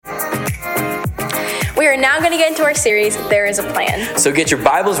are now going to get into our series, There is a Plan. So get your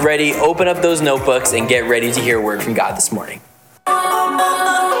Bibles ready, open up those notebooks, and get ready to hear a word from God this morning.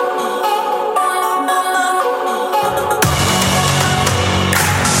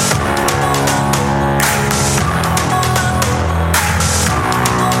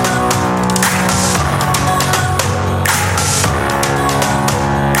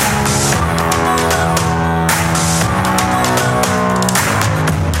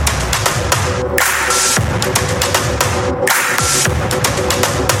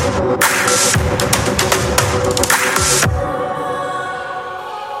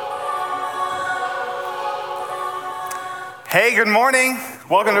 Hey, good morning.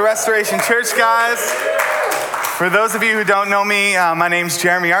 Welcome to Restoration Church, guys. For those of you who don't know me, my name's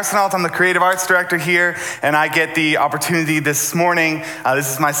Jeremy Arsenault. I'm the creative arts director here, and I get the opportunity this morning.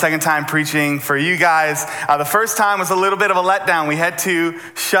 This is my second time preaching for you guys. The first time was a little bit of a letdown. We had to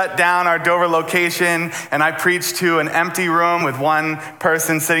shut down our Dover location, and I preached to an empty room with one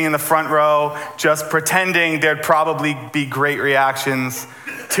person sitting in the front row, just pretending there'd probably be great reactions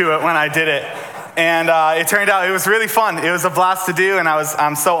to it when I did it. And it turned out it was really fun. It was a blast to do, and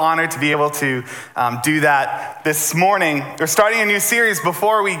I'm so honored to be able to do that this morning. We're starting a new series.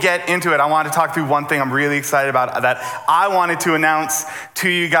 Before we get into it, I want to talk through one thing I'm really excited about that I wanted to announce to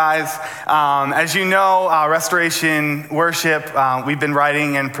you guys. As you know, Restoration Worship, we've been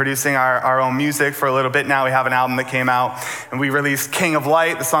writing and producing our own music for a little bit now. We have an album that came out, and we released King of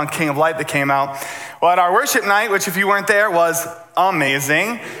Light, the song King of Light that came out. Well, at our worship night, which if you weren't there was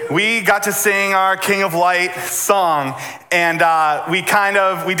amazing, we got to sing our King of Light song, and we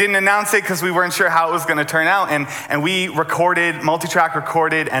didn't announce it because we weren't sure how it was going to turn out, and we multi-track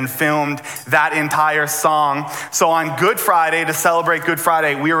recorded and filmed that entire song. So on Good Friday, to celebrate Good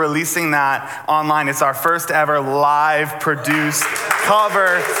Friday, we are releasing that online. It's our first ever live produced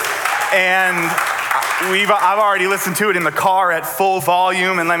cover, and I've already listened to it in the car at full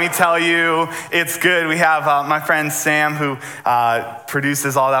volume, and let me tell you, it's good. We have my friend Sam who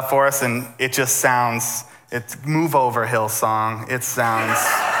produces all that for us, and it just sounds, it's Move Over Hillsong. It sounds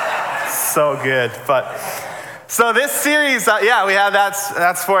so good. So this series, we have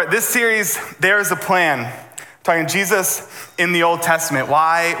that's for it. This series, There's a Plan. Talking Jesus in the Old Testament.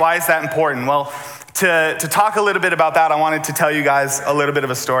 Why is that important? Well, to talk a little bit about that, I wanted to tell you guys a little bit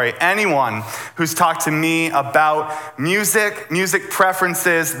of a story. Anyone who's talked to me about music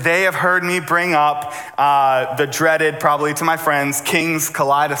preferences, they have heard me bring up the dreaded, probably to my friends, King's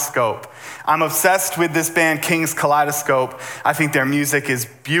Kaleidoscope. I'm obsessed with this band, King's Kaleidoscope. I think their music is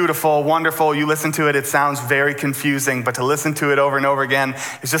beautiful, wonderful. You listen to it, it sounds very confusing, but to listen to it over and over again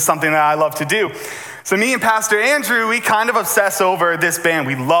is just something that I love to do. So me and Pastor Andrew, we kind of obsess over this band.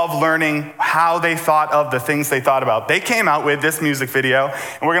 We love learning how they thought of the things they thought about. They came out with this music video,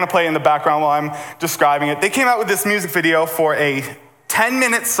 and we're going to play in the background while I'm describing it. They came out with this music video for a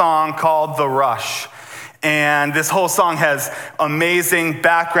 10-minute song called The Rush. And this whole song has amazing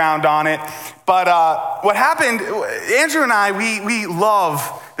background on it. But what happened, Andrew and I, we love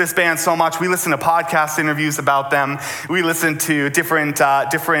this band so much. We listen to podcast interviews about them. We listen to different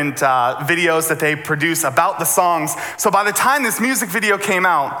videos that they produce about the songs. So by the time this music video came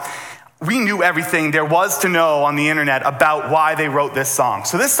out, we knew everything there was to know on the internet about why they wrote this song.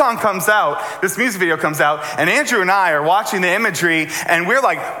 So this song comes out, this music video comes out, and Andrew and I are watching the imagery, and we're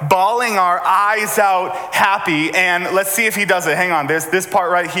like bawling our eyes out happy, and let's see if he does it. Hang on, there's this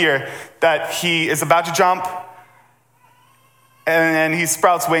part right here that he is about to jump, and then he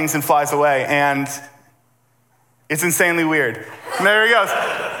sprouts wings and flies away, and it's insanely weird. And there he goes.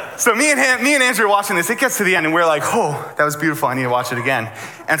 So me and Andrew are watching this. It gets to the end, and we're like, oh, that was beautiful. I need to watch it again.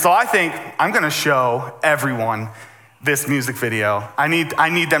 And so I think I'm going to show everyone this music video. I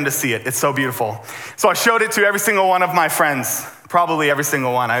need them to see it. It's so beautiful. So I showed it to every single one of my friends, probably every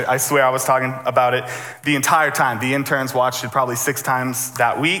single one. I swear I was talking about it the entire time. The interns watched it probably 6 times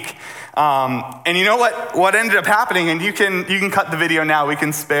that week. And you know what ended up happening, and you can cut the video now. We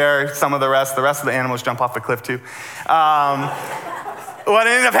can spare some of the rest. The rest of the animals jump off the cliff too. What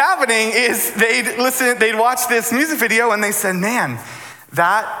ended up happening is they'd watch this music video and they said, man,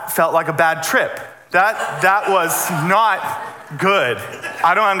 that felt like a bad trip. That was not good.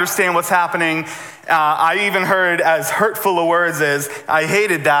 I don't understand what's happening. I even heard as hurtful a words as, I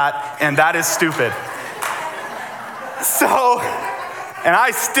hated that, and that is stupid. So, and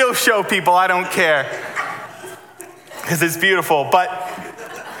I still show people, I don't care, because it's beautiful. But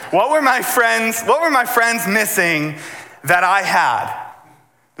what were my friends missing that I had?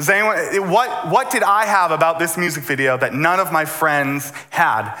 Does anyone, what did I have about this music video that none of my friends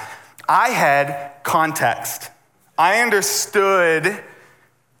had? I had context. I understood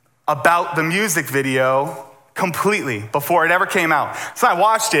about the music video completely before it ever came out. So I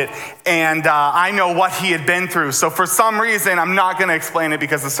watched it, and I know what he had been through. So for some reason, I'm not going to explain it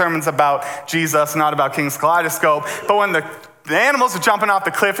because the sermon's about Jesus, not about King's Kaleidoscope. But when the animals are jumping off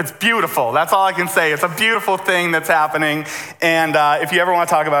the cliff, it's beautiful. That's all I can say. It's a beautiful thing that's happening. And if you ever want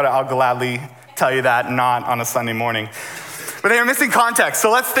to talk about it, I'll gladly tell you that, not on a Sunday morning. But they are missing context.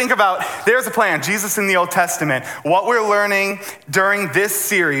 So let's think about, there's a plan. Jesus in the Old Testament. What we're learning during this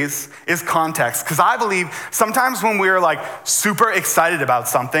series is context. Because I believe sometimes when we're like super excited about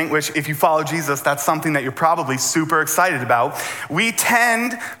something, which if you follow Jesus, that's something that you're probably super excited about, we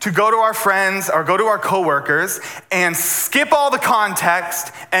tend to go to our friends or go to our coworkers and skip all the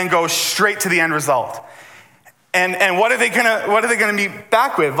context and go straight to the end result. And what are they gonna be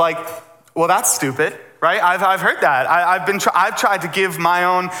back with? Like, well, that's stupid. Right? I've heard that. I've tried to give my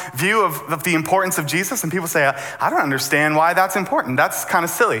own view of the importance of Jesus, and people say, I don't understand why that's important. That's kind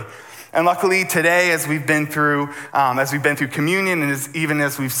of silly. And luckily today, as we've been through communion, and even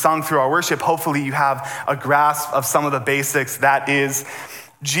as we've sung through our worship, hopefully you have a grasp of some of the basics that is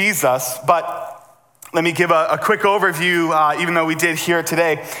Jesus. But let me give a quick overview, even though we did hear it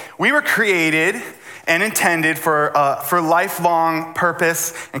today. We were created and intended for lifelong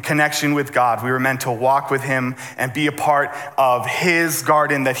purpose and connection with God. We were meant to walk with him and be a part of his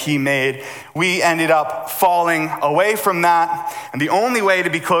garden that he made. We ended up falling away from that, and the only way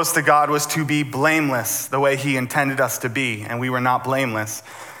to be close to God was to be blameless, the way he intended us to be, and we were not blameless.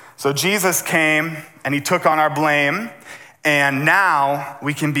 So Jesus came, and he took on our blame, and now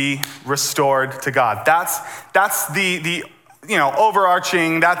we can be restored to God. That's the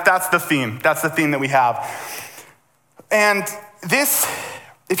overarching, that's the theme. That's the theme that we have. And this,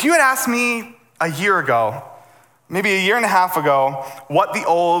 if you had asked me a year ago, maybe a year and a half ago, what the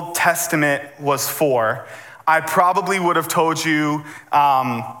Old Testament was for, I probably would have told you,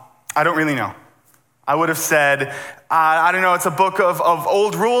 I don't really know. I would have said, I don't know, it's a book of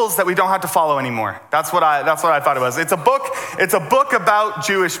old rules that we don't have to follow anymore. That's what I thought it was. It's a book about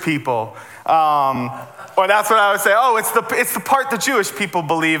Jewish people. Or that's what I would say. Oh, it's the part the Jewish people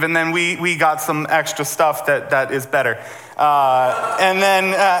believe, and then we got some extra stuff that is better. And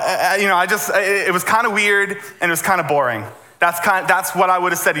then it was kind of weird and it was kind of boring. That's what I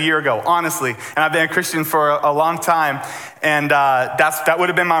would have said a year ago, honestly. And I've been a Christian for a long time, and that would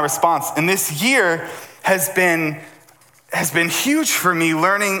have been my response. And this year has been huge for me,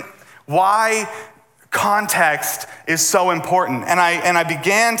 learning why context is so important. And I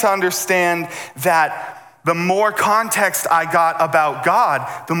began to understand that the more context I got about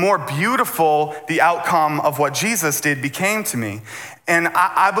God, the more beautiful the outcome of what Jesus did became to me. And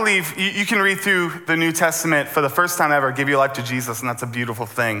I believe you can read through the New Testament for the first time ever, give your life to Jesus, and that's a beautiful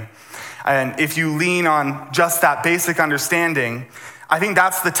thing. And if you lean on just that basic understanding, I think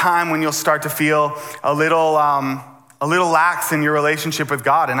that's the time when you'll start to feel a little lax in your relationship with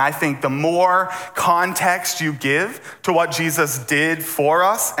God. And I think the more context you give to what Jesus did for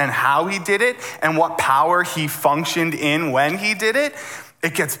us and how he did it and what power he functioned in when he did it,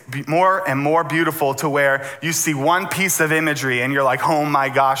 it gets more and more beautiful to where you see one piece of imagery and you're like, oh my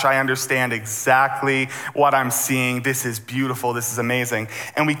gosh, I understand exactly what I'm seeing. This is beautiful. This is amazing.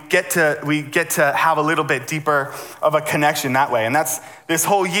 And we get to have a little bit deeper of a connection that way. And this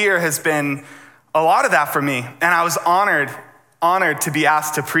whole year has been a lot of that for me. And I was honored to be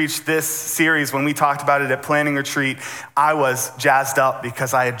asked to preach this series. When we talked about it at Planning Retreat, I was jazzed up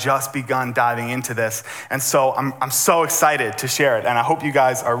because I had just begun diving into this. And so I'm so excited to share it, and I hope you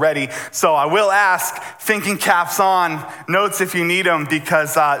guys are ready. So I will ask, thinking caps on, notes if you need them,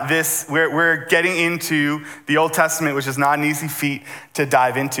 because we're getting into the Old Testament, which is not an easy feat to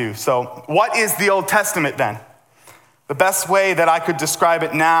dive into. So what is the Old Testament then? The best way that I could describe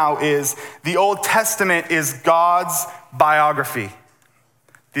it now is the Old Testament is God's biography.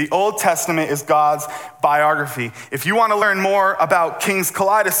 The Old Testament is God's biography. If you want to learn more about King's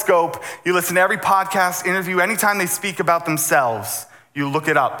Kaleidoscope, you listen to every podcast interview. Anytime they speak about themselves, you look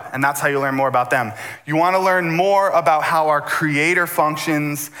it up, and that's how you learn more about them. You want to learn more about how our Creator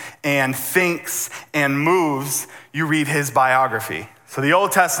functions and thinks and moves, you read his biography. So the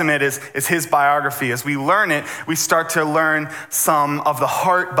Old Testament is his biography. As we learn it, we start to learn some of the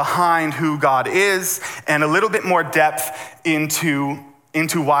heart behind who God is and a little bit more depth into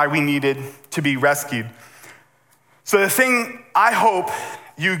why we needed to be rescued. So the thing I hope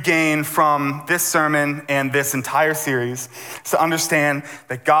you gain from this sermon and this entire series is to understand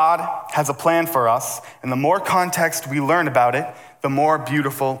that God has a plan for us, and the more context we learn about it, the more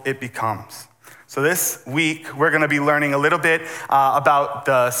beautiful it becomes. So this week, we're going to be learning a little bit about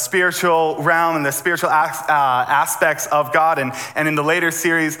the spiritual realm and the spiritual aspects of God. And in the later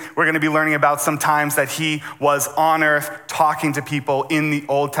series, we're going to be learning about some times that he was on earth talking to people in the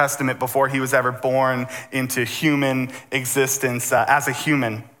Old Testament before he was ever born into human existence as a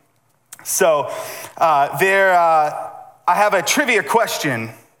human. So I have a trivia question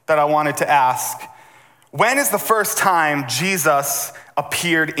that I wanted to ask. When is the first time Jesus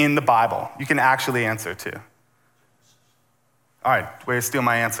appeared in the Bible? You can actually answer too. All right, way to steal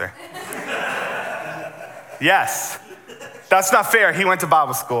my answer. Yes. That's not fair. He went to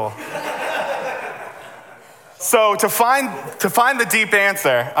Bible school. So to find the deep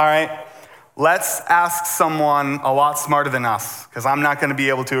answer, all right, let's ask someone a lot smarter than us, because I'm not going to be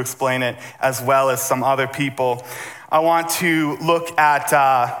able to explain it as well as some other people. I want to look at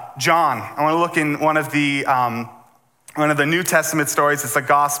John. I want to look in one of the New Testament stories. It's a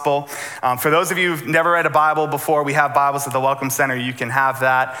gospel. For those of you who've never read a Bible before, we have Bibles at the Welcome Center. You can have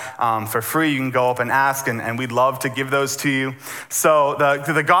that for free. You can go up and ask, and we'd love to give those to you. So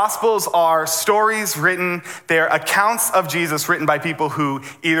the Gospels are stories written. They're accounts of Jesus written by people who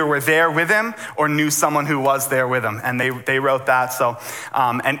either were there with him or knew someone who was there with him, and they wrote that. So,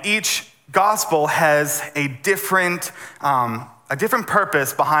 and each Gospel has a different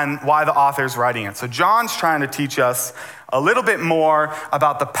purpose behind why the author's writing it. So John's trying to teach us a little bit more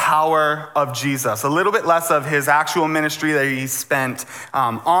about the power of Jesus, a little bit less of his actual ministry that he spent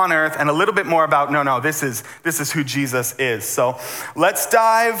on earth, and a little bit more about, this is who Jesus is. So let's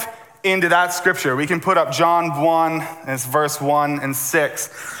dive into that scripture. We can put up John 1, it's verse 1 and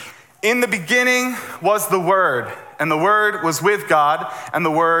 6. In the beginning was the Word, and the Word was with God, and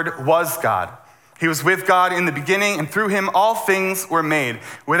the Word was God. He was with God in the beginning, and through him all things were made.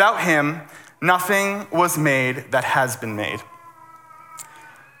 Without him, nothing was made that has been made.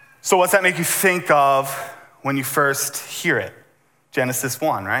 So what's that make you think of when you first hear it? Genesis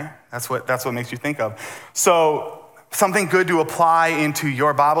 1, right? That's what makes you think of. So something good to apply into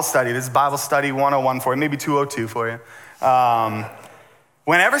your Bible study. This is Bible study 101 for you, maybe 202 for you.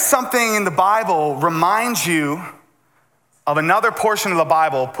 Whenever something in the Bible reminds you of another portion of the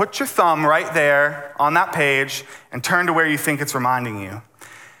Bible, put your thumb right there on that page and turn to where you think it's reminding you.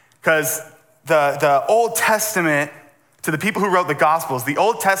 Because the Old Testament, to the people who wrote the Gospels, the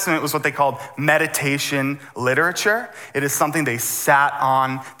Old Testament was what they called meditation literature. It is something they sat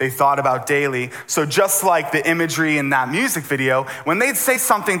on, they thought about daily. So just like the imagery in that music video, when they'd say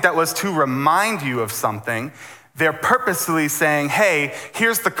something that was to remind you of something, they're purposely saying, hey,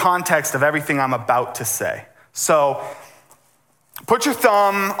 here's the context of everything I'm about to say. So put your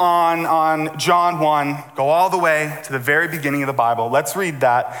thumb on John 1, go all the way to the very beginning of the Bible. Let's read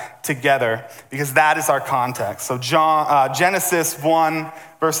that together, because that is our context. So Genesis 1,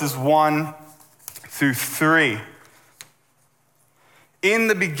 verses 1 through 3. In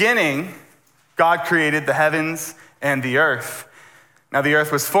the beginning, God created the heavens and the earth. Now the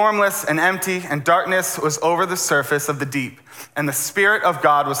earth was formless and empty, and darkness was over the surface of the deep, and the Spirit of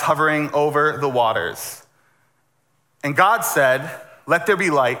God was hovering over the waters. And God said, let there be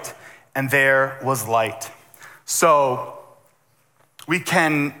light, and there was light. So we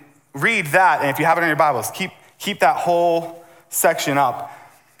can read that, and if you have it in your Bibles, keep that whole section up.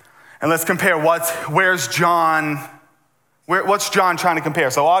 And let's compare what's John trying to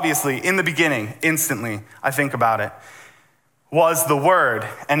compare? So obviously, in the beginning, instantly, I think about it, was the Word.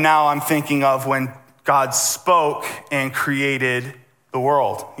 And now I'm thinking of when God spoke and created the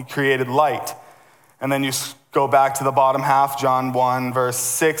world. He created light. And then you go back to the bottom half, John 1, verse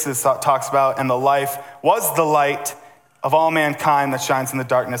 6, it talks about, and the life was the light of all mankind that shines in the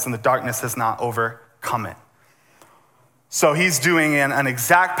darkness, and the darkness has not overcome it. So he's doing an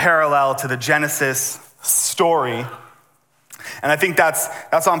exact parallel to the Genesis story. And I think that's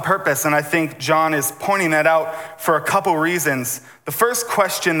on purpose, and I think John is pointing that out for a couple reasons. The first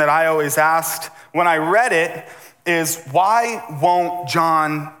question that I always asked when I read it is, why won't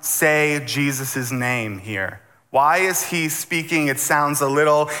John say Jesus' name here? Why is he speaking? It sounds a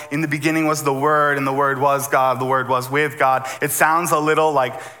little, in the beginning was the Word, and the Word was God, the Word was with God. It sounds a little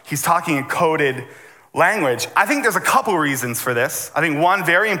like he's talking in coded language. I think there's a couple reasons for this. I think one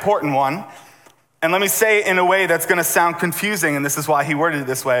very important one, and let me say it in a way that's going to sound confusing, and this is why he worded it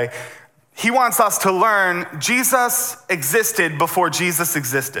this way. He wants us to learn Jesus existed before Jesus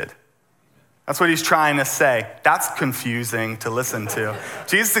existed. That's what he's trying to say. That's confusing to listen to.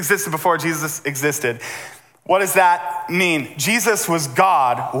 Jesus existed before Jesus existed. What does that mean? Jesus was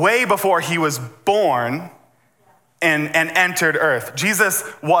God way before he was born, and entered earth. Jesus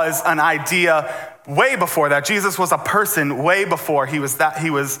was an idea way before that. Jesus was a person way before he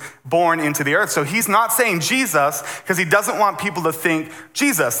was born into the earth. So he's not saying Jesus because he doesn't want people to think,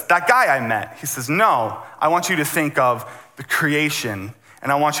 Jesus, that guy I met. He says, no, I want you to think of the creation,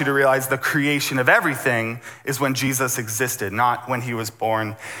 and I want you to realize the creation of everything is when Jesus existed, not when he was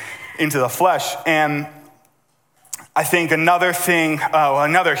born into the flesh. And I think another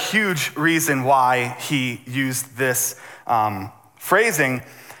huge reason why he used this phrasing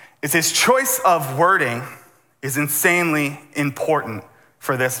is his choice of wording is insanely important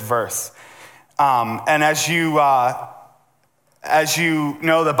for this verse. And as you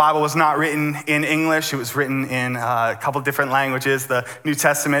know, the Bible was not written in English. It was written in a couple different languages. The New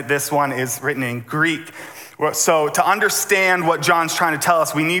Testament, this one is written in Greek. So to understand what John's trying to tell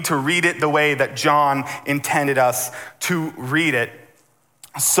us, we need to read it the way that John intended us to read it.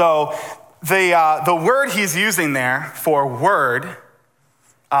 So the word he's using there for word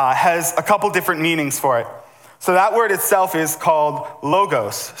has a couple different meanings for it. So that word itself is called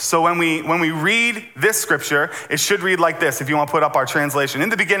logos. So when we read this scripture, it should read like this, if you want to put up our translation. In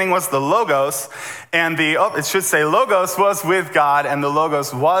the beginning was the logos, and it should say logos was with God, and the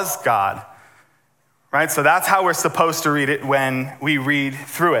logos was God. Right? So that's how we're supposed to read it when we read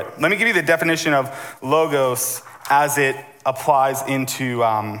through it. Let me give you the definition of logos as it applies into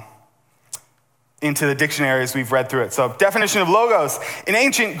the dictionaries we've read through it. So definition of logos. In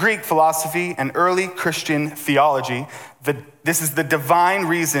ancient Greek philosophy and early Christian theology, this is the divine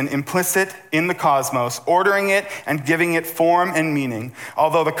reason implicit in the cosmos, ordering it and giving it form and meaning.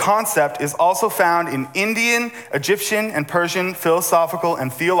 Although the concept is also found in Indian, Egyptian, and Persian philosophical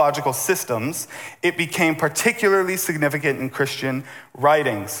and theological systems, it became particularly significant in Christian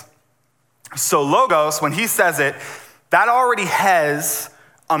writings. So logos, when he says it, that already has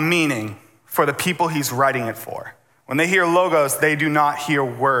a meaning for the people he's writing it for. When they hear logos, they do not hear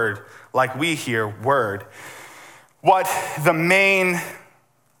word like we hear word. What the main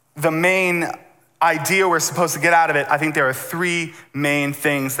idea we're supposed to get out of it, I think there are three main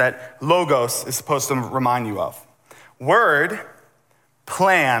things that logos is supposed to remind you of. Word,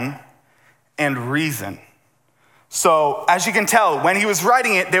 plan, and reason. So as you can tell, when he was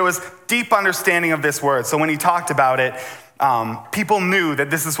writing it, there was deep understanding of this word. So when he talked about it, people knew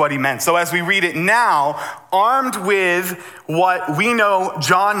that this is what he meant. So as we read it now, armed with what we know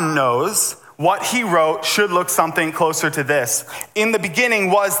John knows, what he wrote should look something closer to this. In the beginning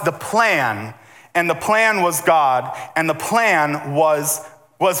was the plan, and the plan was God, and the plan was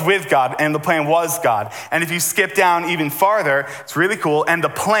with God, and the plan was God. And if you skip down even farther, it's really cool, and the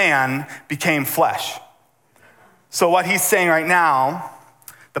plan became flesh. So what he's saying right now,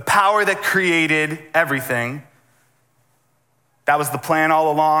 the power that created everything, that was the plan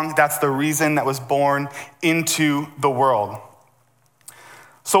all along. That's the reason that was born into the world.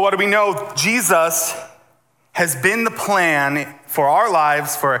 So what do we know? Jesus has been the plan for our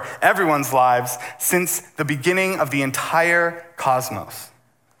lives, for everyone's lives, since the beginning of the entire cosmos.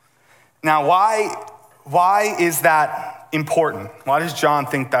 Now, why is that important? Why does John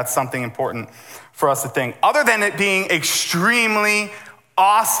think that's something important for us to think? Other than it being extremely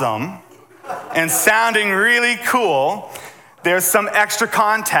awesome and sounding really cool, there's some extra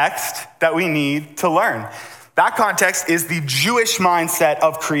context that we need to learn. That context is the Jewish mindset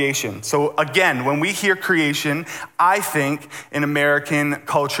of creation. So again, when we hear creation, I think in American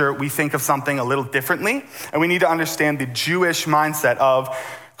culture, we think of something a little differently, and we need to understand the Jewish mindset of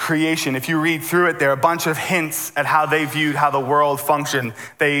creation. If you read through it, there are a bunch of hints at how they viewed how the world functioned.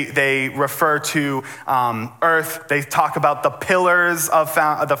 They refer to earth. They talk about the pillars of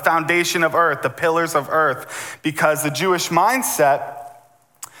the foundation of earth, the pillars of earth, because the Jewish mindset,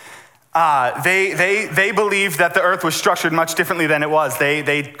 they believed that the earth was structured much differently than it was.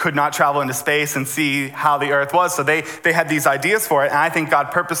 They could not travel into space and see how the earth was, so they had these ideas for it, and I think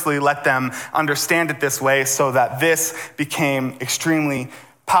God purposely let them understand it this way so that this became extremely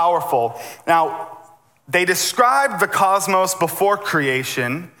powerful. Now, they described the cosmos before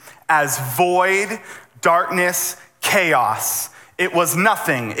creation as void, darkness, chaos. It was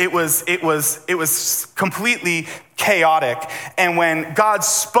nothing. It was completely chaotic. And when God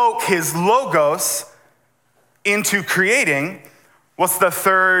spoke his logos into creating, what's the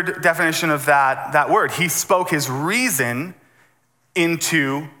third definition of that word? He spoke his reason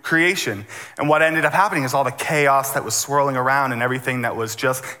into creation. And what ended up happening is all the chaos that was swirling around and everything that was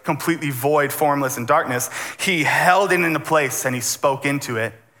just completely void, formless, and darkness, he held it into place and he spoke into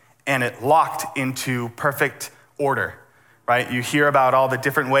it, and it locked into perfect order. right? You hear about all the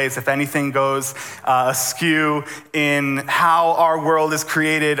different ways, if anything goes askew in how our world is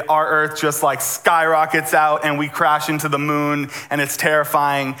created, our earth just like skyrockets out and we crash into the moon and it's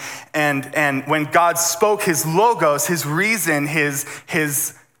terrifying. And when God spoke his logos, his reason,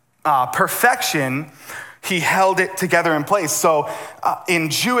 his perfection, he held it together in place. So in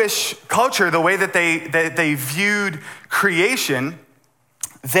Jewish culture, the way that they viewed creation,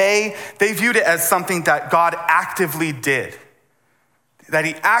 they viewed it as something that God actively did, that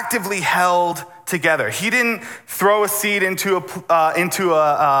he actively held together. He didn't throw a seed into a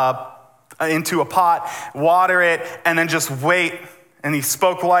pot, water it, and then just wait. And he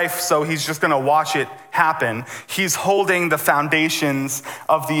spoke life, so he's just gonna watch it happen. He's holding the foundations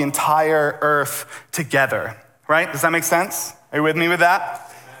of the entire earth together, right? Does that make sense? Are you with me with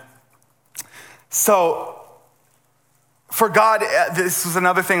that? So, for God, this was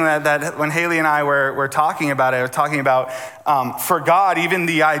another thing that when Haley and I were talking about it, for God, even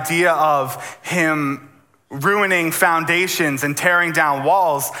the idea of him ruining foundations and tearing down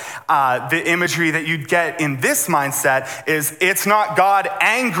walls, the imagery that you'd get in this mindset is it's not God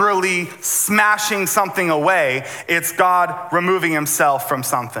angrily smashing something away, it's God removing himself from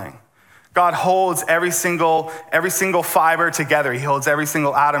something. God holds every single fiber together. He holds every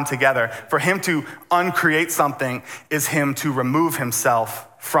single atom together. For him to uncreate something is him to remove himself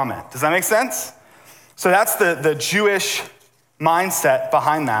from it. Does that make sense? So that's the Jewish mindset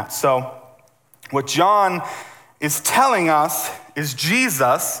behind that. So what John is telling us is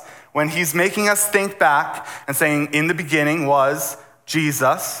Jesus, when he's making us think back and saying, in the beginning was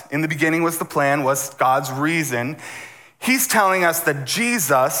Jesus, in the beginning was the plan, was God's reason, he's telling us that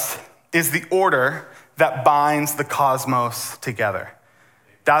Jesus is the order that binds the cosmos together.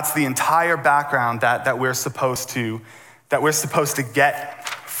 That's the entire background that we're supposed to get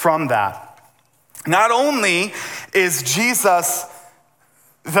from that. Not only is Jesus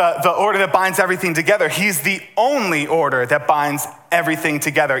the order that binds everything together, he's the only order that binds everything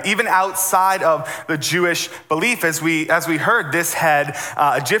together. Even outside of the Jewish belief, as we heard, this had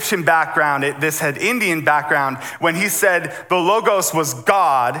Egyptian background, this had Indian background. When he said the Logos was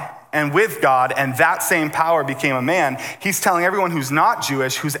God, and with God, and that same power became a man, he's telling everyone who's not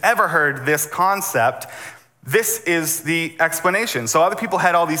Jewish, who's ever heard this concept, this is the explanation. So other people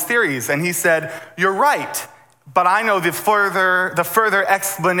had all these theories, and he said, you're right, but I know the further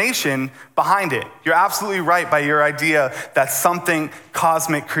explanation behind it. You're absolutely right by your idea that something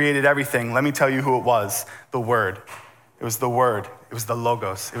cosmic created everything. Let me tell you who it was, the Word. It was the Word, it was the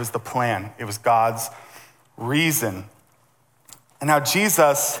Logos, it was the plan, it was God's reason. And now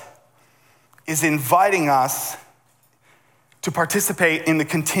Jesus is inviting us to participate in the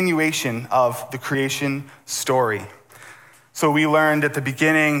continuation of the creation story. So we learned at the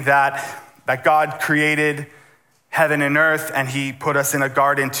beginning that God created heaven and earth, and he put us in a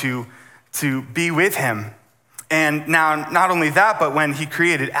garden to be with him. And now, not only that, but when he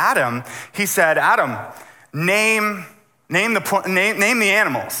created Adam, he said, Adam, name the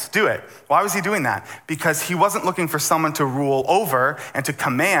animals, do it. Why was he doing that? Because he wasn't looking for someone to rule over and to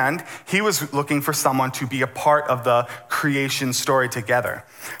command. He was looking for someone to be a part of the creation story together.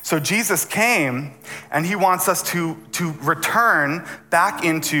 So Jesus came and he wants us to return back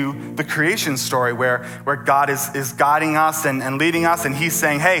into the creation story where God is guiding us and leading us, and he's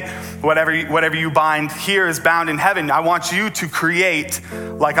saying, hey, whatever you bind here is bound in heaven. I want you to create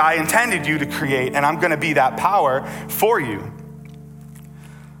like I intended you to create, and I'm gonna be that power for you.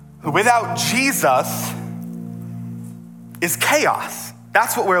 Without Jesus is chaos.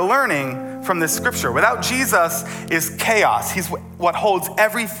 That's what we're learning from this scripture. Without Jesus is chaos. He's what holds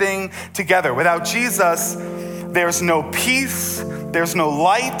everything together. Without Jesus, there's no peace, there's no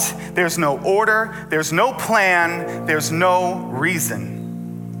light, there's no order, there's no plan, there's no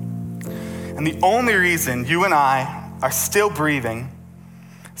reason. And the only reason you and I are still breathing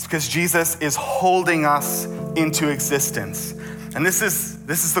is because Jesus is holding us into existence. And this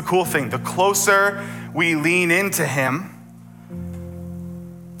is the cool thing. The closer we lean into him,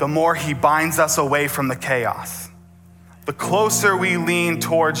 the more he binds us away from the chaos. The closer we lean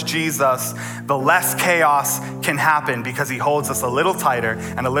towards Jesus, the less chaos can happen because he holds us a little tighter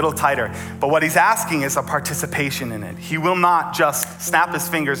and a little tighter. But what he's asking is a participation in it. He will not just snap his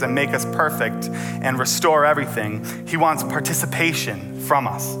fingers and make us perfect and restore everything. He wants participation from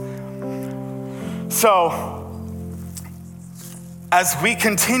us. So, as we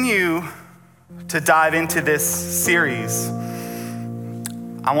continue to dive into this series,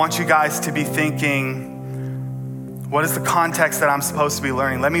 I want you guys to be thinking, What is the context that I'm supposed to be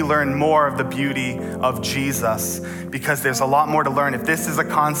learning? Let me learn more of the beauty of Jesus, because there's a lot more to learn. If this is a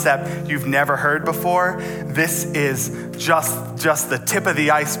concept you've never heard before, this is just the tip of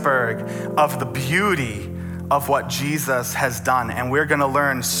the iceberg of the beauty of what Jesus has done. And we're gonna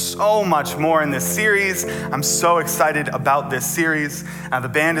learn so much more in this series. I'm so excited about this series. The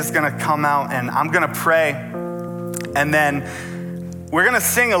band is gonna come out and I'm gonna pray, and then we're gonna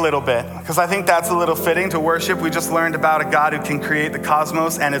sing a little bit, because I think that's a little fitting to worship. We just learned about a God who can create the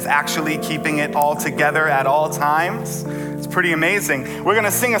cosmos and is actually keeping it all together at all times. It's pretty amazing. We're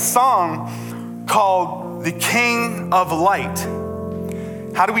gonna sing a song called The King of Light.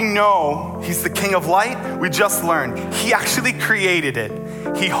 How do we know he's the King of Light? We just learned. He actually created it.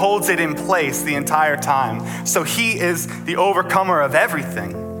 He holds it in place the entire time. So he is the overcomer of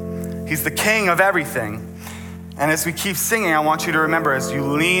everything. He's the King of everything. And as we keep singing, I want you to remember, as you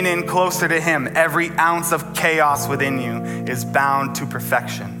lean in closer to him, every ounce of chaos within you is bound to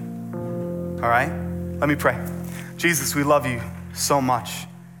perfection. All right? Let me pray. Jesus, we love you so much.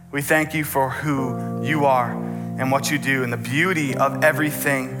 We thank you for who you are and what you do and the beauty of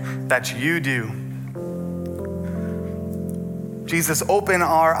everything that you do. Jesus, open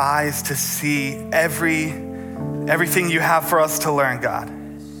our eyes to see everything you have for us to learn, God.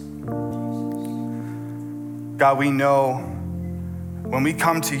 God, we know when we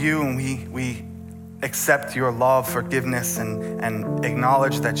come to you and we accept your love, forgiveness, and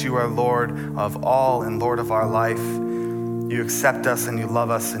acknowledge that you are Lord of all and Lord of our life, you accept us and you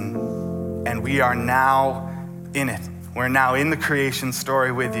love us, and we are now in it. We're now in the creation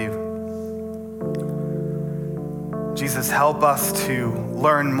story with you. Jesus, help us to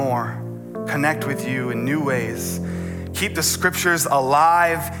learn more, connect with you in new ways. Keep the scriptures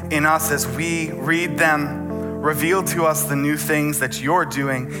alive in us as we read them. Reveal to us the new things that you're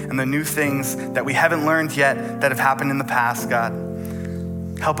doing and the new things that we haven't learned yet that have happened in the past, God.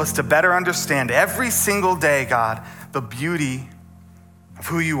 Help us to better understand every single day, God, the beauty of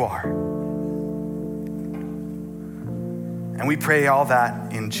who you are. And we pray all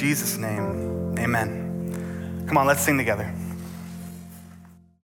that in Jesus' name, amen. Come on, let's sing together.